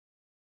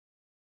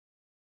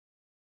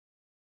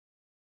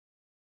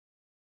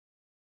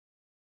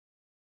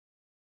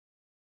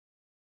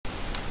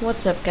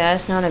What's up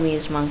guys, Not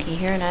Amused Monkey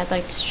here, and I'd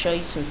like to show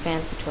you some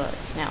fancy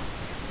toilets. Now,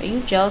 are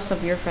you jealous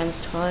of your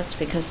friends' toilets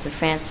because they're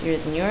fancier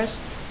than yours?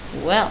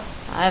 Well,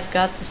 I've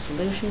got the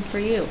solution for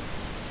you.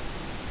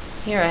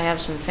 Here I have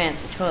some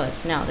fancy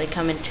toilets. Now, they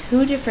come in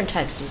two different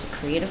types. There's the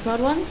creative mode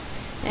ones,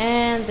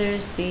 and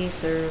there's the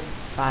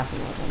survival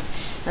mode ones.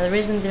 Now, the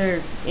reason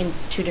they're in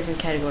two different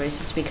categories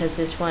is because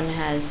this one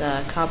has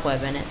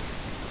cobweb in it,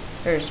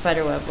 or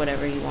spiderweb,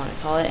 whatever you want to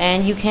call it,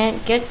 and you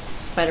can't get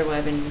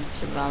spiderweb in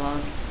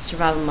survival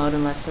mode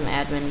unless some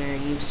admin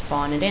or you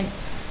spawn it in.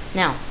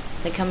 Now,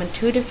 they come in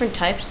two different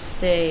types.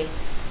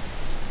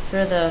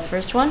 For the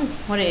first one,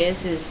 what it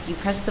is you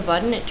press the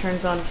button, it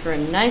turns on for a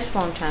nice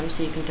long time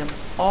so you can dump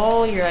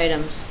all your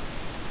items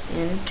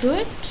into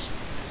it,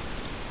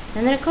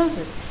 and then it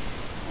closes.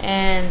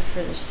 And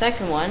for the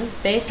second one,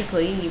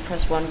 basically you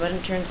press one button,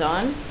 it turns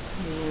on,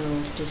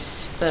 you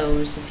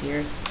dispose of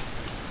your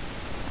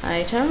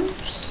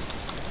items,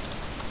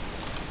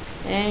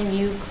 and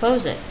you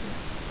close it.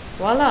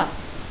 Voila!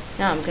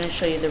 Now I'm going to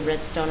show you the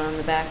redstone on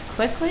the back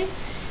quickly.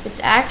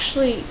 It's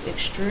actually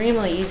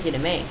extremely easy to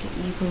make.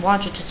 You can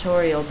watch a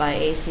tutorial by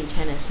AC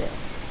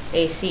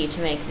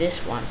to make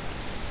this one.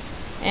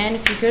 And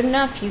if you're good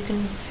enough, you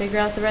can figure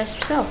out the rest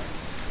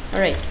yourself.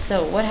 Alright,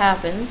 so what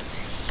happens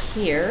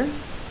here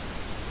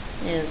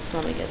is,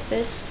 let me get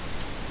this.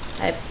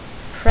 I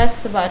press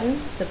the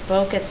button, the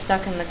boat gets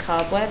stuck in the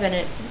cobweb, and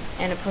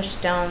it pushes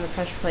down on the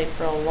pressure plate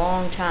for a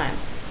long time.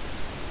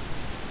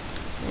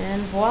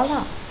 And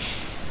voila!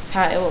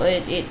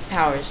 It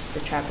powers the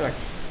trapdoor.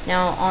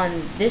 Now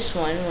on this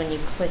one, when you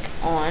click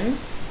on,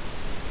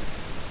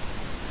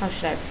 how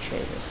should I portray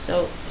this?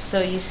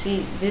 So you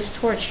see this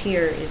torch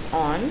here is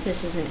on.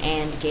 This is an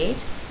AND gate.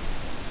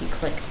 You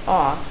click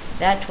off.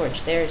 That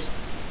torch there is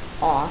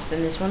off,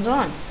 and this one's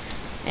on.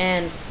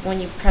 And when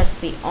you press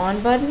the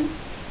on button,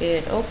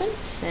 it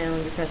opens, and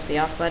when you press the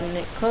off button,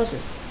 it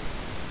closes.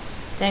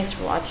 Thanks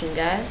for watching,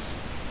 guys.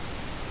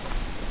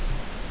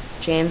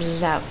 James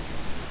is out.